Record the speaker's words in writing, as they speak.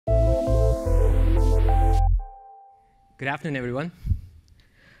Good afternoon, everyone.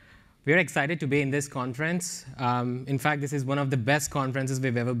 We are excited to be in this conference. In fact, this is one of the best conferences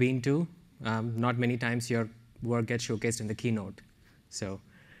we've ever been to. Not many times your work gets showcased in the keynote.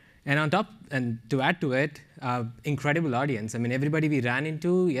 And to add to it, incredible audience. I mean, everybody we ran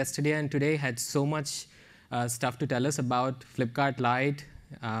into yesterday and today had so much stuff to tell us about Flipkart Lite,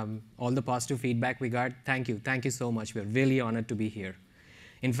 all the positive feedback we got. Thank you so much. We're really honored to be here.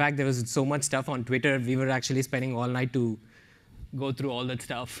 In fact, there was so much stuff on Twitter. We were actually spending all night to go through all that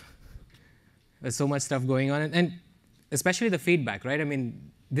stuff. There's so much stuff going on, and especially the feedback, right? I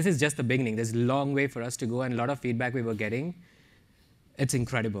mean, this is just the beginning. There's a long way for us to go, and a lot of feedback we were getting. It's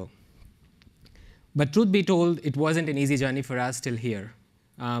incredible. But truth be told, it wasn't an easy journey for us till here.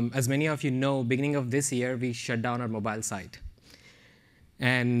 As many of you know, beginning of this year, we shut down our mobile site.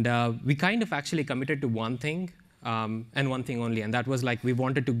 And we kind of actually committed to one thing, and one thing only, and that was like we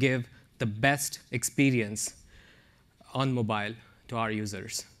wanted to give the best experience on mobile to our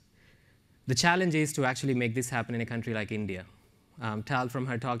users. The challenge is to actually make this happen in a country like India. Tal, from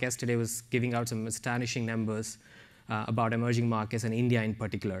her talk yesterday, was giving out some astonishing numbers about emerging markets and India in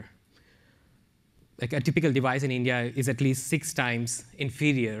particular. Like a typical device in India is at least 6 times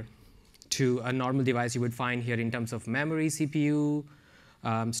inferior to a normal device you would find here in terms of memory, CPU,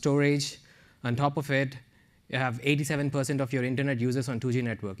 storage. On top of it, you have 87% of your internet users on 2G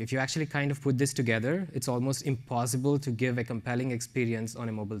network. If you actually kind of put this together, it's almost impossible to give a compelling experience on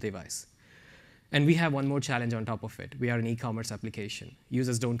a mobile device. And we have one more challenge on top of it. We are an e-commerce application.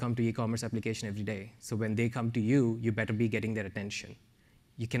 Users don't come to e-commerce application every day. So when they come to you, you better be getting their attention.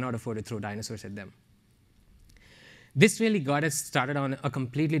 You cannot afford to throw dinosaurs at them. This really got us started on a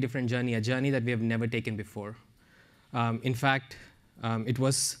completely different journey, a journey that we have never taken before. In fact, it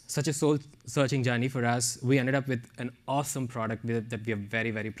was such a soul-searching journey for us. We ended up with an awesome product that we are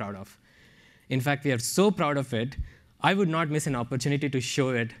very, very proud of. In fact, we are so proud of it, I would not miss an opportunity to show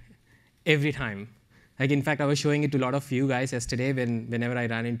it every time. Like, in fact, I was showing it to a lot of you guys yesterday whenever I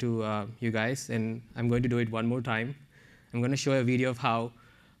ran into you guys, and I'm going to do it one more time. I'm going to show a video of how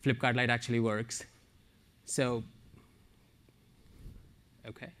Flipkart Lite actually works. So,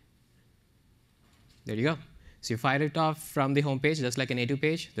 OK. There you go. So you fire it off from the home page, just like a native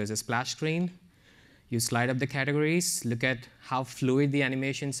page. There's a splash screen. You slide up the categories. Look at how fluid the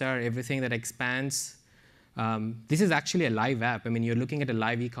animations are, everything that expands. This is actually a live app. I mean, you're looking at a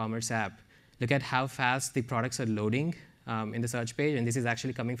live e-commerce app. Look at how fast the products are loading in the search page. And this is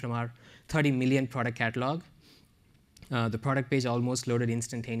actually coming from our 30 million product catalog. The product page almost loaded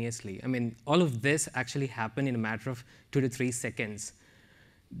instantaneously. I mean, all of this actually happened in a matter of 2 to 3 seconds.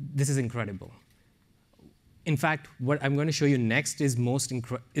 This is incredible. In fact, what I'm going to show you next is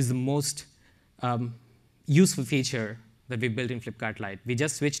the most useful feature that we built in Flipkart Lite. We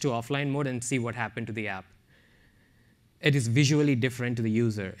just switched to offline mode and see what happened to the app. It is visually different to the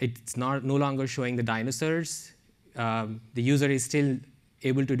user. It's no longer showing the dinosaurs. The user is still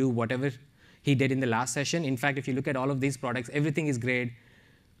able to do whatever he did in the last session. In fact, if you look at all of these products, everything is grayed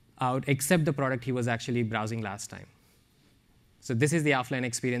out except the product he was actually browsing last time. So this is the offline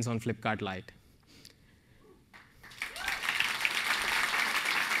experience on Flipkart Lite.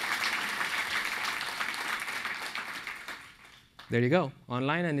 There you go,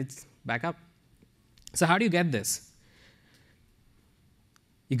 online, and it's back up. So how do you get this?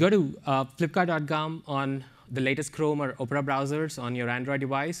 You go to flipkart.com on the latest Chrome or Opera browsers on your Android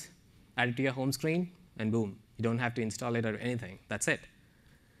device, add it to your home screen, and boom. You don't have to install it or anything. That's it.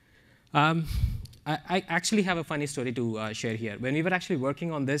 I actually have a funny story to share here. When we were actually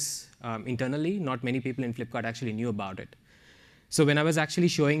working on this internally, not many people in Flipkart actually knew about it. So when I was actually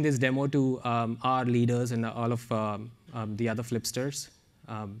showing this demo to our leaders and all of the other Flipsters,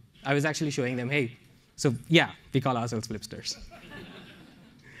 I was actually showing them, hey, so yeah, we call ourselves Flipsters.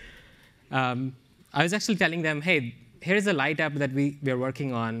 I was actually telling them, hey, here's a Lite app that we are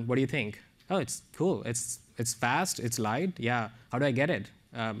working on. What do you think? Oh, it's cool. It's fast. It's light. Yeah. How do I get it?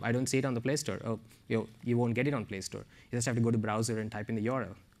 I don't see it on the Play Store. Oh, you won't get it on Play Store. You just have to go to browser and type in the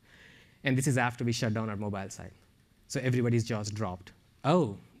URL. And this is after we shut down our mobile site. So everybody's jaws dropped.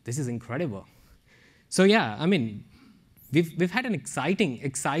 Oh, this is incredible. So yeah, I mean, we've had an exciting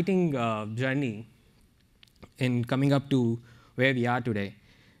journey in coming up to where we are today.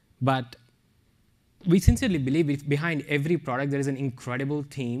 But we sincerely believe behind every product there is an incredible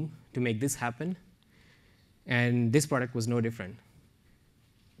team to make this happen. And this product was no different.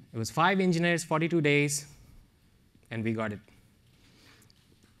 It was 5 engineers, 42 days, and we got it.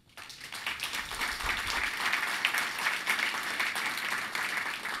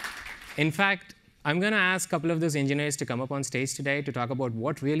 In fact, I'm going to ask a couple of those engineers to come up on stage today to talk about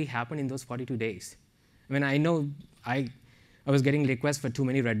what really happened in those 42 days. I mean, I know I was getting requests for too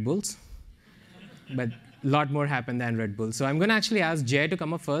many Red Bulls, but a lot more happened than Red Bull. So I'm going to actually ask Jay to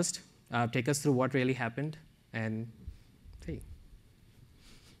come up first, take us through what really happened, and hey.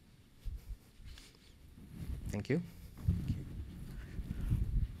 Thank you.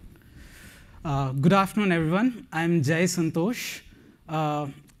 Good afternoon, everyone. I'm Jay Santosh.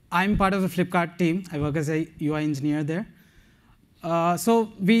 I'm part of the Flipkart team. I work as a UI engineer there.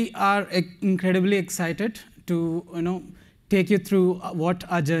 So we are incredibly excited to take you through what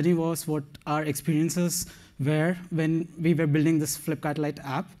our journey was, what our experiences were when we were building this Flipkart Lite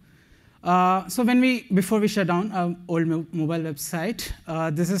app. So before we shut down our old mobile website,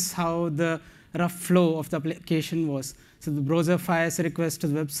 this is how the rough flow of the application was. So the browser fires a request to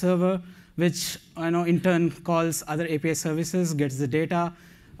the web server, which in turn calls other API services, gets the data.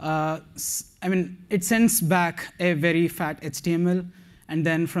 It sends back a very fat HTML, and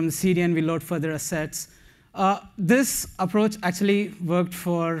then from the CDN we load further assets. This approach actually worked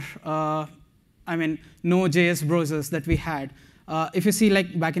for Node.js browsers that we had. If you see,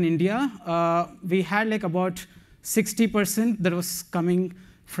 like back in India, we had like about 60% that was coming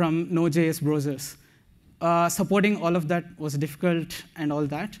from Node.js browsers. Supporting all of that was difficult and all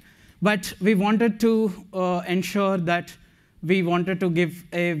that. But we wanted to ensure that we wanted to give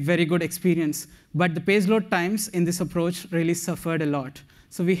a very good experience. But the page load times in this approach really suffered a lot.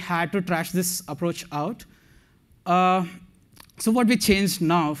 So we had to trash this approach out. So what we changed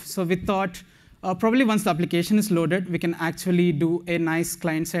now, so we thought probably once the application is loaded, we can actually do a nice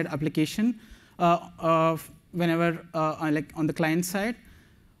client-side application whenever like on the client side.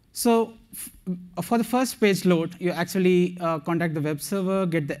 So for the first page load, you actually contact the web server,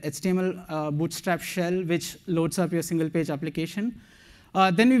 get the HTML bootstrap shell, which loads up your single-page application.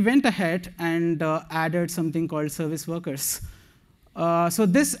 Then we went ahead and added something called service workers. So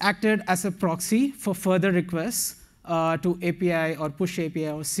this acted as a proxy for further requests to API or push API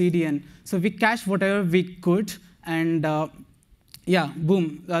or CDN. So we cached whatever we could, and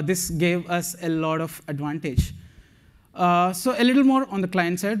boom, this gave us a lot of advantage. So a little more on the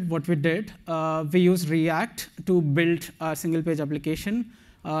client side, what we did, we used React to build our single-page application,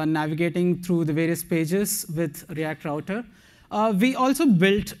 navigating through the various pages with React Router. We also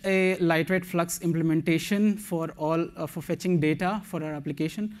built a lightweight Flux implementation for fetching data for our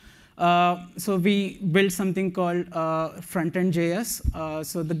application. So we built something called frontend.js.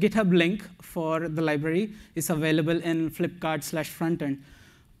 So the GitHub link for the library is available in Flipkart/frontend.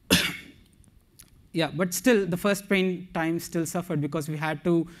 Yeah, but still, the first pain time still suffered because we had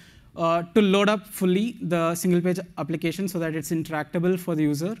to load up fully the single-page application so that it's interactable for the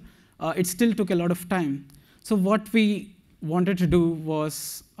user. It still took a lot of time. So what we wanted to do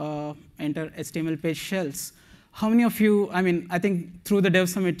was enter HTML page shells. How many of you, I think through the Dev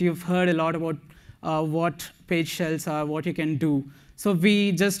Summit, you've heard a lot about what page shells are, what you can do. So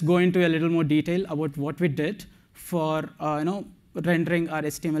we just go into a little more detail about what we did for rendering our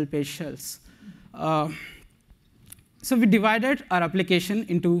HTML page shells. So we divided our application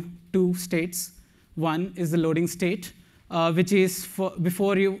into two states. One is the loading state, which is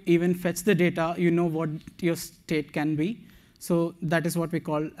before you even fetch the data, you know what your state can be. So that is what we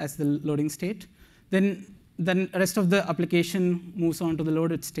call as the loading state. Then the rest of the application moves on to the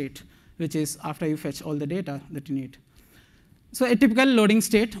loaded state, which is after you fetch all the data that you need. So a typical loading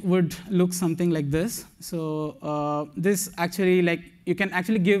state would look something like this. So this actually, you can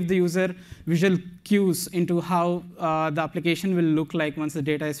actually give the user visual cues into how the application will look like once the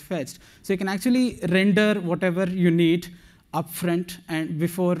data is fetched. So you can actually render whatever you need upfront and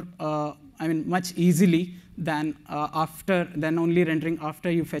before, much easily than only rendering after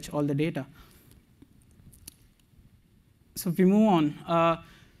you fetch all the data. So if we move on.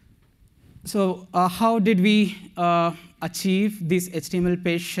 How did we achieve these HTML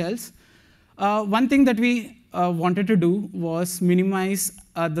page shells? One thing that we wanted to do was minimize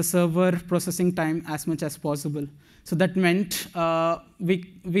the server processing time as much as possible. So that meant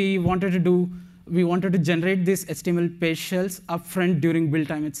we wanted to generate these HTML page shells upfront during build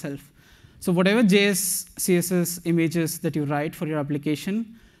time itself. So whatever JS, CSS images that you write for your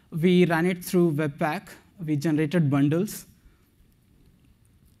application, we ran it through Webpack. We generated bundles.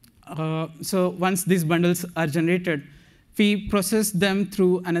 So once these bundles are generated, we process them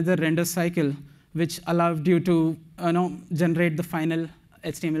through another render cycle, which allowed you to generate the final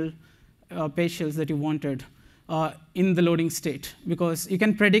HTML page shells that you wanted in the loading state. Because you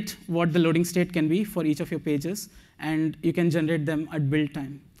can predict what the loading state can be for each of your pages, and you can generate them at build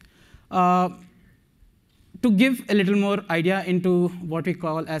time. To give a little more idea into what we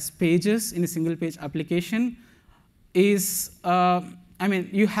call as pages in a single page application is, I mean,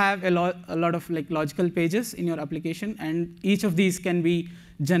 you have a lot of like logical pages in your application, and each of these can be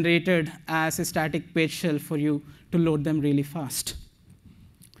generated as a static page shell for you to load them really fast.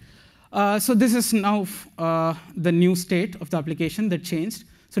 So this is now the new state of the application that changed.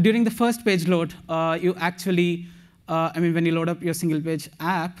 So during the first page load, you actually, I mean, when you load up your single page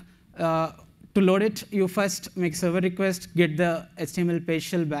app, to load it, you first make server request, get the HTML page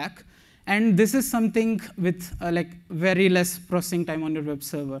shell back. And this is something with like very less processing time on your web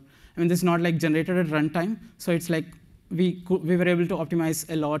server. I mean, this is not like generated at runtime. So it's like we were able to optimize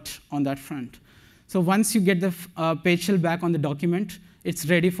a lot on that front. So once you get the page shell back on the document, it's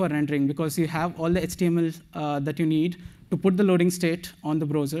ready for rendering because you have all the HTML that you need to put the loading state on the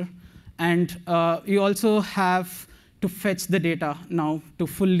browser. And you also have to fetch the data now to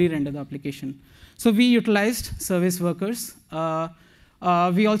fully render the application. So we utilized service workers.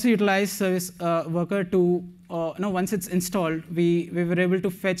 We also utilized service worker to, once it's installed, we were able to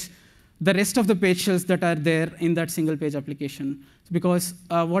fetch the rest of the page shells that are there in that single page application. Because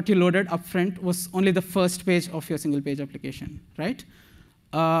what you loaded upfront was only the first page of your single page application, right?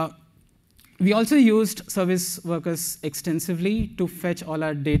 We also used service workers extensively to fetch all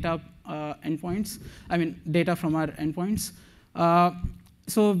our data endpoints, I mean, data from our endpoints.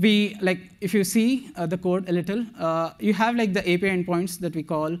 So we, like, if you see the code a little, you have like the API endpoints that we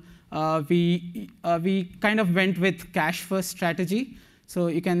call. We kind of went with cache first strategy. So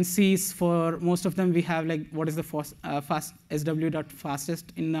you can see for most of them, we have like what is the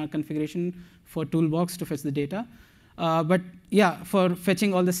sw.fastest in our configuration for toolbox to fetch the data. But yeah, for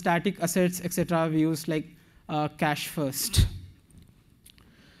fetching all the static assets, etc., we use like cache first.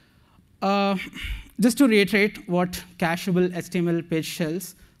 Just to reiterate what cacheable HTML page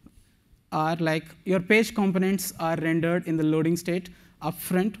shells are like, your page components are rendered in the loading state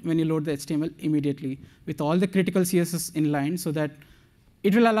upfront when you load the HTML immediately with all the critical CSS in line so that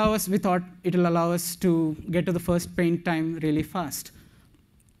it will allow us, we thought it will allow us to get to the first paint time really fast.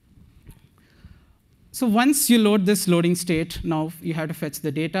 So once you load this loading state, now you have to fetch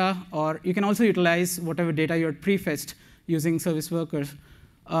the data, or you can also utilize whatever data you had pre-fetched using service workers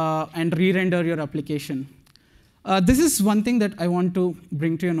and re-render your application. This is one thing that I want to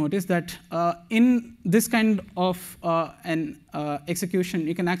bring to your notice, that in this kind of an execution,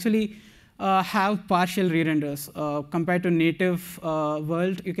 you can actually have partial re-renders compared to native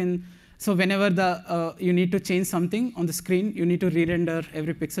world. You can, so whenever you need to change something on the screen, you need to re-render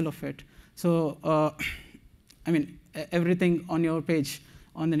every pixel of it. So I mean, everything on your page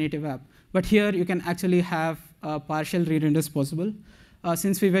on the native app. But here, you can actually have partial re-renders possible.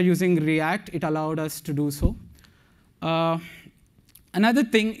 Since we were using React, it allowed us to do so. Another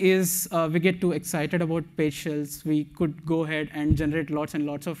thing is we get too excited about page shells. We could go ahead and generate lots and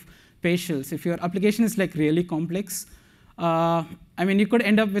lots of page shells. If your application is like really complex, I mean, you could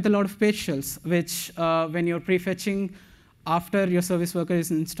end up with a lot of page shells, which when you're prefetching after your service worker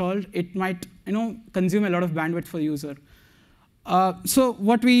is installed, it might consume a lot of bandwidth for the user. So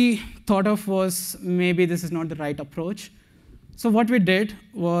what we thought of was maybe this is not the right approach. So what we did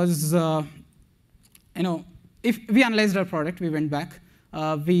was, if we analyzed our product, we went back.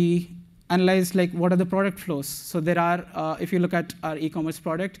 We analyzed like what are the product flows. So there are, if you look at our e-commerce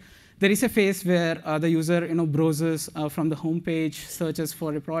product, there is a phase where the user browses from the home page, searches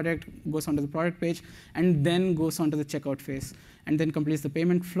for a product, goes onto the product page, and then goes onto the checkout phase, and then completes the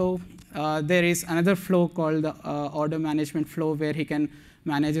payment flow. There is another flow called the order management flow, where he can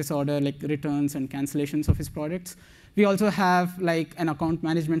manage his order, like returns and cancellations of his products. We also have like an account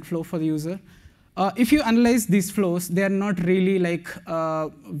management flow for the user. If you analyze these flows, they are not really like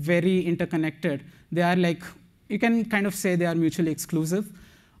very interconnected. They are like, you can kind of say they are mutually exclusive.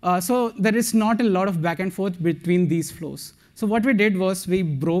 So there is not a lot of back and forth between these flows. So what we did was we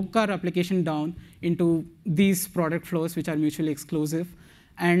broke our application down into these product flows, which are mutually exclusive.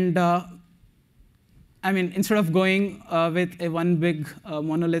 And I mean, instead of going with a one big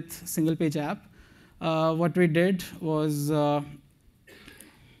monolith single page app, what we did was, I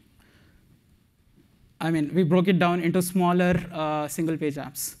mean, we broke it down into smaller single page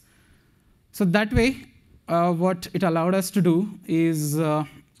apps. So that way, what it allowed us to do is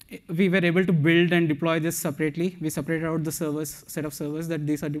we were able to build and deploy this separately. We separated out the set of servers that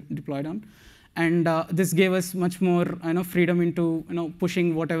these are deployed on. And this gave us much more freedom into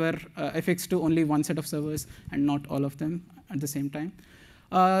pushing whatever effects to only one set of servers and not all of them at the same time.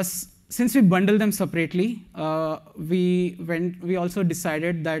 Since we bundled them separately, we also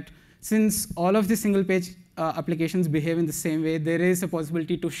decided that since all of the single page applications behave in the same way, there is a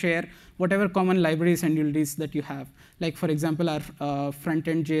possibility to share whatever common libraries and utilities that you have. Like, for example, our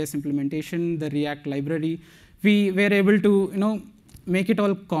front-end JS implementation, the React library. We were able to make it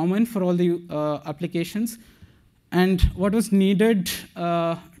all common for all the applications. And what was needed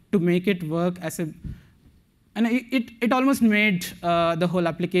to make it work as a, and it almost made the whole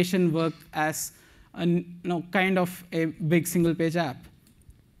application work as a kind of a big single-page app.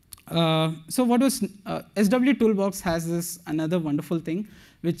 So what was SW Toolbox has this another wonderful thing,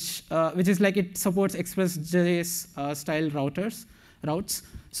 which is like it supports Express.js style routes.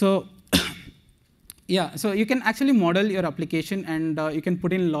 So yeah, so you can actually model your application, and you can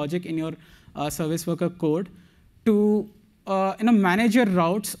put in logic in your service worker code to manage your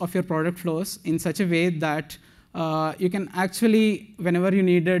routes of your product flows in such a way that you can actually, whenever you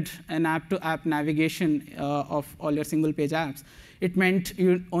needed an app-to-app navigation of all your single-page apps, it meant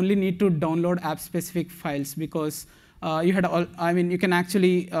you only need to download app-specific files, because you can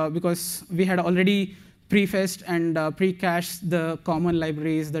actually, because we had already prefetched and pre-cached the common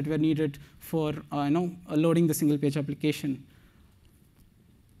libraries that were needed for loading the single-page application.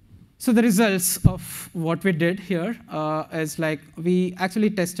 So the results of what we did here is like we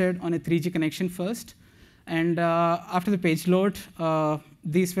actually tested on a 3G connection first, and after the page load,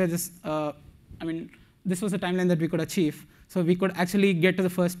 this was the timeline that we could achieve. So we could actually get to the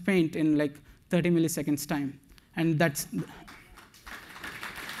first paint in like 30 milliseconds time, and that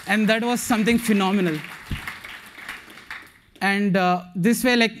was something phenomenal. And this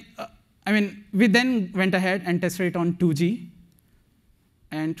way, we then went ahead and tested it on 2G,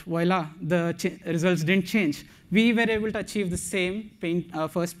 and voila, the results didn't change. We were able to achieve the same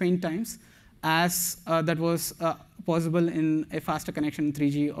first paint times as that was possible in a faster connection in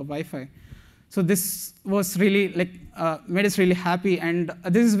 3G or Wi-Fi. So this was really made us really happy, and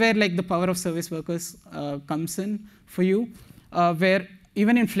this is where the power of service workers comes in for you, where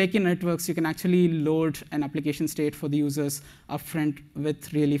even in flaky networks, you can actually load an application state for the users upfront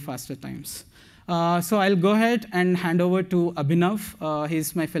with really faster times. So I'll go ahead and hand over to Abhinav.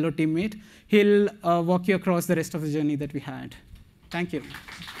 He's my fellow teammate. He'll walk you across the rest of the journey that we had. Thank you.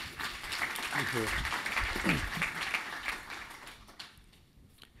 Thank you.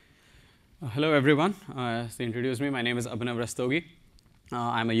 Hello, everyone. As they introduced me, my name is Abhinav Rastogi.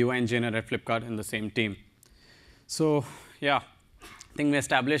 I'm a UI engineer at Flipkart in the same team. So yeah, I think we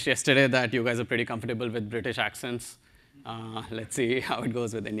established yesterday that you guys are pretty comfortable with British accents. Let's see how it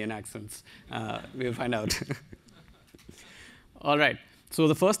goes with Indian accents. We'll find out. All right. So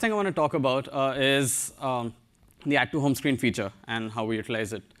the first thing I want to talk about is the Add to Home Screen feature and how we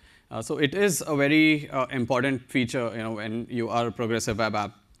utilize it. So it is a very important feature, when you are a progressive web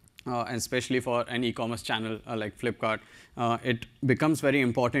app, and especially for an e-commerce channel like Flipkart. It becomes very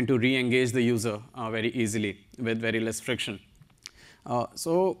important to re-engage the user very easily with very less friction.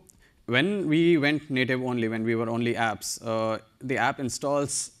 So when we went native only, when we were only apps, the app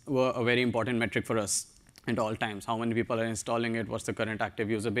installs were a very important metric for us at all times. How many people are installing it? What's the current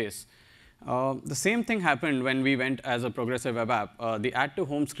active user base? The same thing happened when we went as a progressive web app. The Add to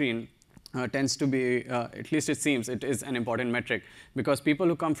Home Screen tends to be, at least it seems, it is an important metric, because people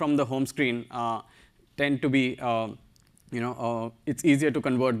who come from the home screen tend to be, it's easier to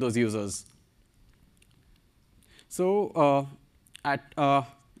convert those users. So Add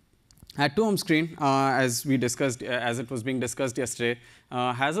to Home Screen, as we discussed, as it was being discussed yesterday,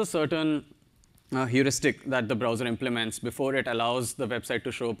 has a certain heuristic that the browser implements before it allows the website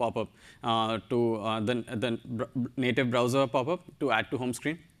to show a pop-up to the native browser pop-up to Add to Home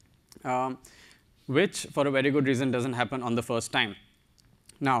Screen, which, for a very good reason, doesn't happen on the first time.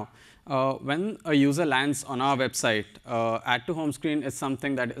 Now, when a user lands on our website, Add to Home Screen is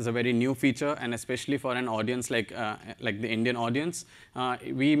something that is a very new feature, and especially for an audience like the Indian audience,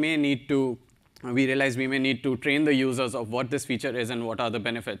 we realize we may need to train the users of what this feature is and what are the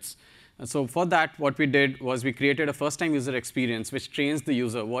benefits. So for that, what we did was we created a first-time user experience which trains the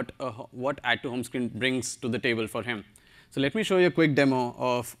user what Add to Home Screen brings to the table for him. So let me show you a quick demo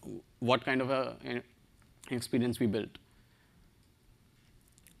of what kind of an experience we built.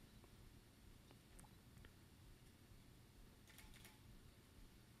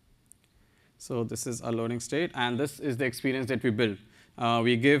 So this is our loading state, and this is the experience that we built.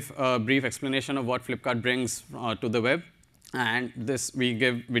 We give a brief explanation of what Flipkart brings to the web, and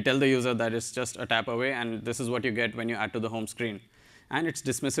we tell the user that it's just a tap away, and this is what you get when you add to the home screen. And it's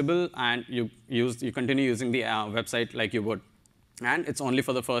dismissible, and you continue using the website like you would. And it's only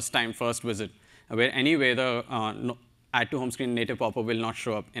for the first visit, where anyway the Add to Home Screen native pop-up will not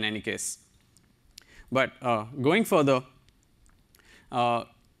show up in any case. But going further,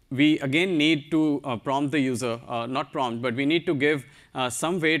 we again need to prompt the user, not prompt, but we need to give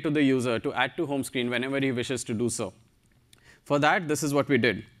some way to the user to add to home screen whenever he wishes to do so. For that, this is what we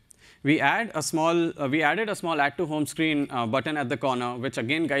did. we added a small add to home screen button at the corner, which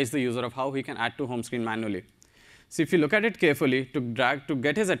again guides the user of how he can add to home screen manually. So if you look at it carefully, to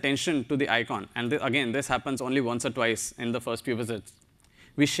get his attention to the icon, and again, this happens only once or twice in the first few visits,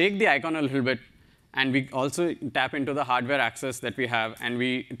 we shake the icon a little bit, and we also tap into the hardware access that we have, and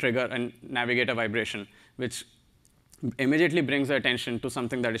we trigger a navigator vibration, which immediately brings the attention to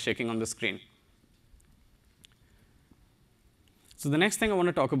something that is shaking on the screen. So the next thing I want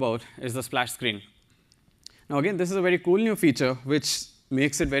to talk about is the splash screen. Now again, this is a very cool new feature which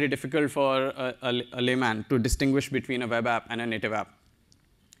makes it very difficult for a layman to distinguish between a web app and a native app.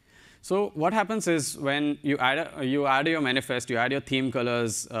 So what happens is when you add your manifest, you add your theme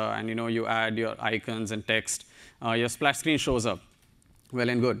colors, and you add your icons and text, your splash screen shows up. Well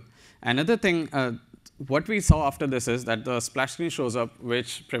and good. Another thing, what we saw after this is that the splash screen shows up,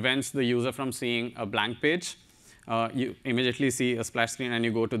 which prevents the user from seeing a blank page. You immediately see a splash screen, and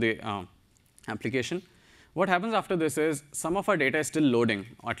you go to the application. What happens after this is some of our data is still loading,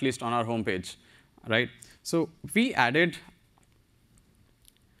 at least on our home page, right? So we added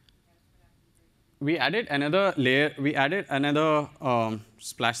another layer. We added another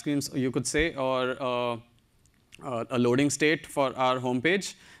splash screens, you could say, or a loading state for our home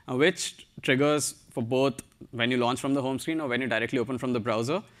page, which triggers for both when you launch from the home screen or when you directly open from the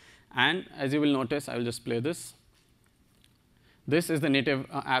browser. And as you will notice, I will just play this. This is the native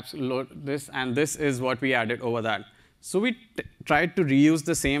apps load this, and this is what we added over that. So we tried to reuse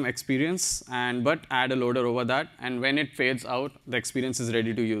the same experience, but add a loader over that. And when it fades out, the experience is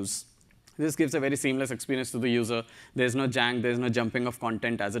ready to use. This gives a very seamless experience to the user. There's no jank, there's no jumping of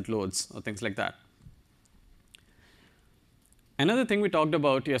content as it loads, or things like that. Another thing we talked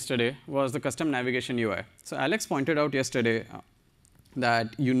about yesterday was the custom navigation UI. So Alex pointed out yesterday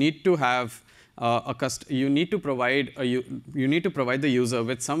that you need to have you need to provide the user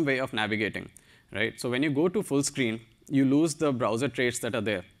with some way of navigating, right? So when you go to full screen, you lose the browser traits that are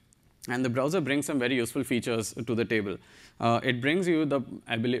there, and the browser brings some very useful features to the table. It brings the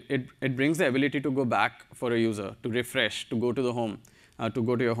ability to go back for a user, to refresh, to go to the home, to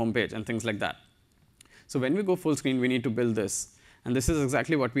go to your home page, and things like that. So when we go full screen, we need to build this, and this is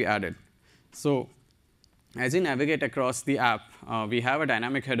exactly what we added. So as you navigate across the app, we have a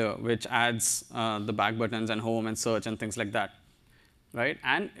dynamic header which adds the back buttons and home and search and things like that, right?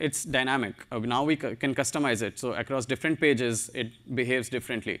 And it's dynamic. Now we can customize it. So across different pages, it behaves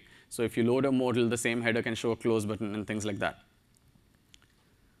differently. So if you load a modal, the same header can show a close button and things like that.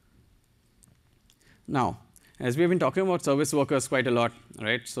 Now, as we've been talking about service workers quite a lot,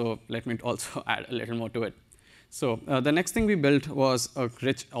 right? So let me also add a little more to it. So the next thing we built was a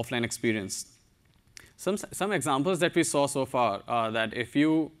rich offline experience. Some examples that we saw so far are that if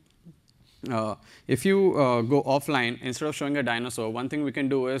you go offline, instead of showing a dinosaur, one thing we can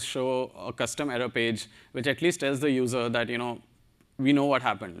do is show a custom error page, which at least tells the user that we know what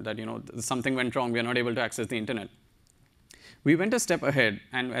happened, that something went wrong, we are not able to access the internet. We went a step ahead,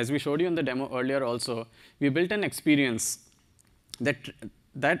 and as we showed you in the demo earlier also, we built an experience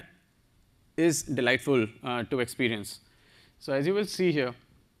that is delightful to experience. So as you will see here,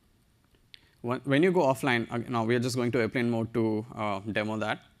 when you go offline, now we are just going to airplane mode to demo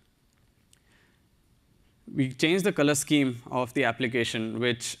that. We change the color scheme of the application,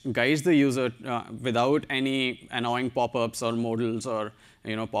 which guides the user without any annoying pop-ups or modals or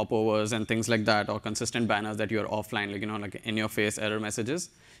popovers and things like that, or consistent banners that you're offline, like in-your-face error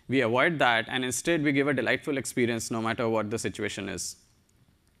messages. We avoid that, and instead we give a delightful experience no matter what the situation is.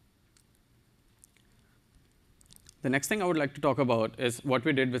 The next thing I would like to talk about is what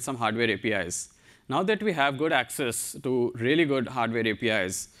we did with some hardware APIs. Now that we have good access to really good hardware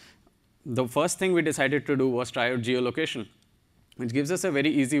APIs, the first thing we decided to do was try out geolocation, which gives us a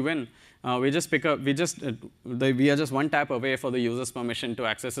very easy win. We are just one tap away for the user's permission to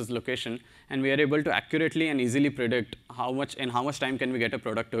access his location, and we are able to accurately and easily predict how much time can we get a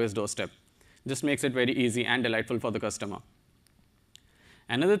product to his doorstep. Just makes it very easy and delightful for the customer.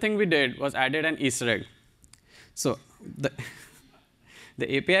 Another thing we did was added an Easter egg. So the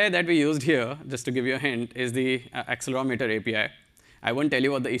API that we used here, just to give you a hint, is the accelerometer API. I won't tell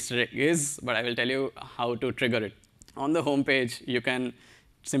you what the Easter egg is, but I will tell you how to trigger it. On the home page, you can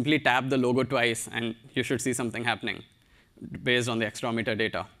simply tap the logo twice, and you should see something happening based on the accelerometer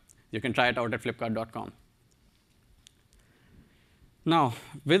data. You can try it out at flipkart.com. Now,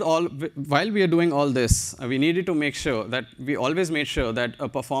 while we are doing all this, we needed to make sure that we always made sure that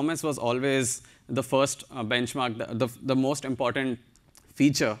performance was always the first benchmark, the most important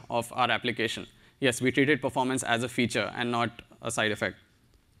feature of our application. Yes, we treated performance as a feature and not a side effect.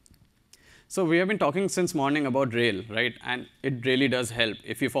 So we have been talking since morning about Rail, right? And it really does help.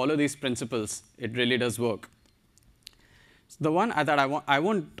 If you follow these principles, it really does work. The one that I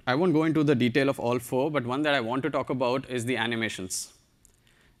won't go into the detail of all 4, but one that I want to talk about is the animations.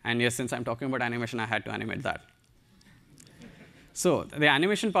 And yes, since I'm talking about animation, I had to animate that. So the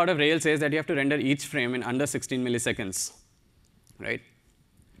animation part of Rail says that you have to render each frame in under 16 milliseconds, right?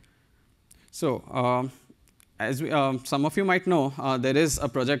 So as some of you might know, there is a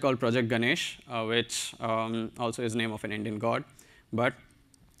project called Project Ganesh, which also is the name of an Indian god. But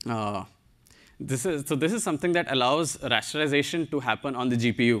this is something that allows rasterization to happen on the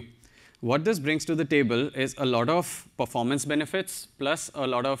GPU. What this brings to the table is a lot of performance benefits plus a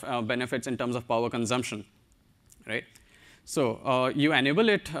lot of benefits in terms of power consumption, right? So you enable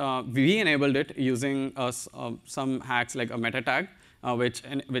it. We enabled it using some hacks like a meta tag, which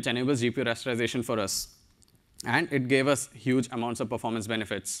enables GPU rasterization for us. And it gave us huge amounts of performance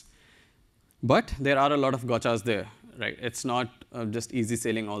benefits. But there are a lot of gotchas there, right? It's not just easy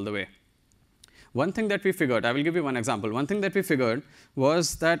sailing all the way. One thing that we figured, I will give you one example. One thing that we figured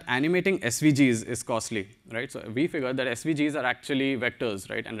was that animating SVGs is costly, right? So we figured that SVGs are actually vectors,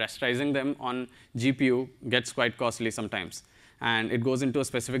 right? And rasterizing them on GPU gets quite costly sometimes. And it goes into a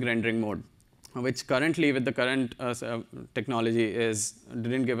specific rendering mode, which currently, with the current technology,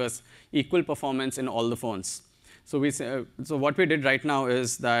 didn't give us equal performance in all the phones. So what we did right now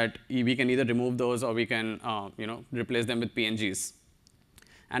is that we can either remove those or we can replace them with PNGs.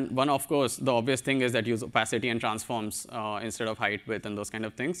 And one, of course, the obvious thing is that use opacity and transforms instead of height, width, and those kind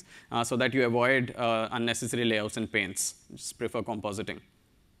of things, so that you avoid unnecessary layouts and paints. Just prefer compositing.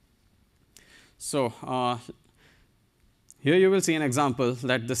 So here you will see an example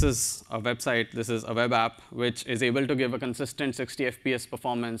that this is a website, this is a web app, which is able to give a consistent 60 FPS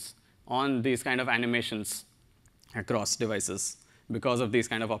performance on these kind of animations across devices because of these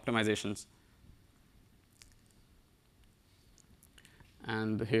kind of optimizations.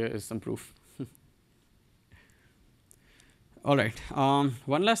 And here is some proof. All right.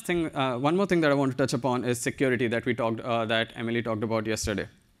 One more thing that I want to touch upon is security that Emily talked about yesterday.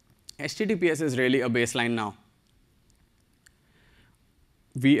 HTTPS is really a baseline now.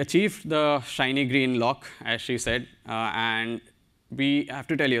 We achieved the shiny green lock, as she said, and we have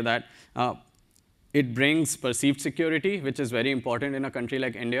to tell you that it brings perceived security, which is very important in a country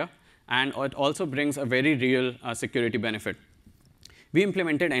like India, and it also brings a very real security benefit. We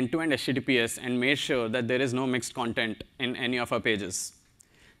implemented end-to-end HTTPS and made sure that there is no mixed content in any of our pages.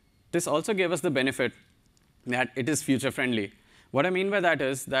 This also gave us the benefit that it is future-friendly. What I mean by that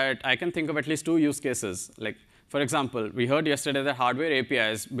is that I can think of at least 2 use cases. Like, for example, we heard yesterday that hardware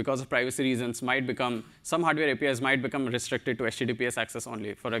APIs, because of privacy reasons, some hardware APIs might become restricted to HTTPS access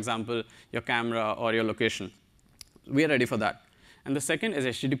only. For example, your camera or your location. We are ready for that. And the second is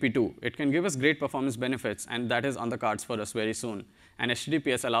HTTP2. It can give us great performance benefits, and that is on the cards for us very soon. And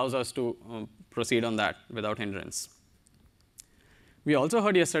HTTPS allows us to proceed on that without hindrance. We also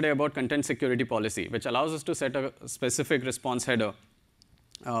heard yesterday about content security policy, which allows us to set a specific response header,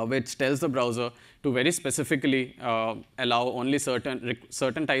 which tells the browser to very specifically allow only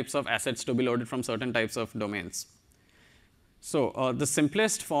certain types of assets to be loaded from certain types of domains. So the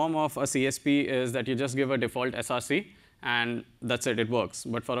simplest form of a CSP is that you just give a default SRC, and that's it, it works.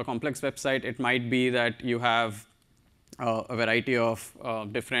 But for a complex website, it might be that you have a variety of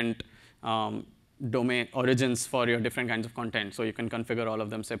different domain origins for your different kinds of content, so you can configure all of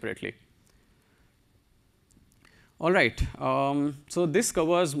them separately. All right, so this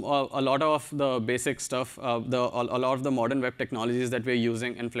covers a lot of the basic stuff, a lot of the modern web technologies that we're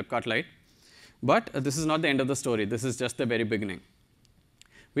using in Flipkart Lite. But this is not the end of the story. This is just the very beginning.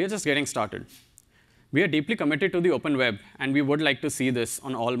 We are just getting started. We are deeply committed to the open web, and we would like to see this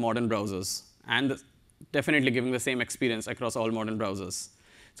on all modern browsers, and definitely giving the same experience across all modern browsers.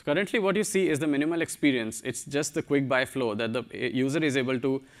 So currently, what you see is the minimal experience. It's just the quick buy flow that the user is able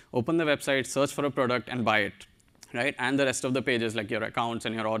to open the website, search for a product, and buy it, right? And the rest of the pages, like your accounts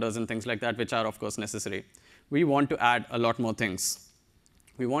and your orders and things like that, which are, of course, necessary. We want to add a lot more things.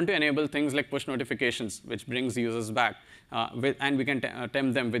 We want to enable things like push notifications, which brings users back, and we can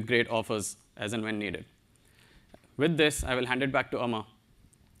tempt them with great offers as and when needed. With this, I will hand it back to Amma.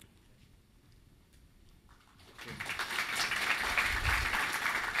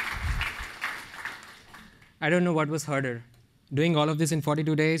 I don't know what was harder, doing all of this in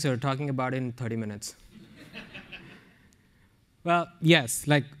 42 days or talking about it in 30 minutes. Well, yes,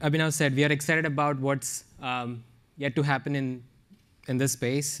 like Abhinav said, we are excited about what's yet to happen in this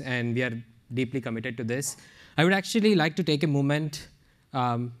space, and we are deeply committed to this. I would actually like to take a moment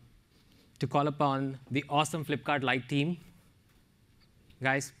to call upon the awesome Flipkart Lite team.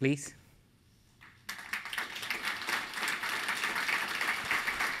 Guys, please.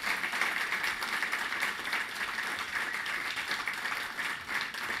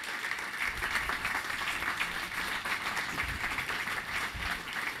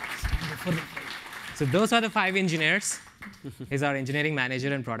 So those are the 5 engineers. He's our engineering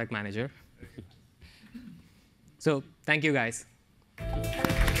manager and product manager. So thank you, guys.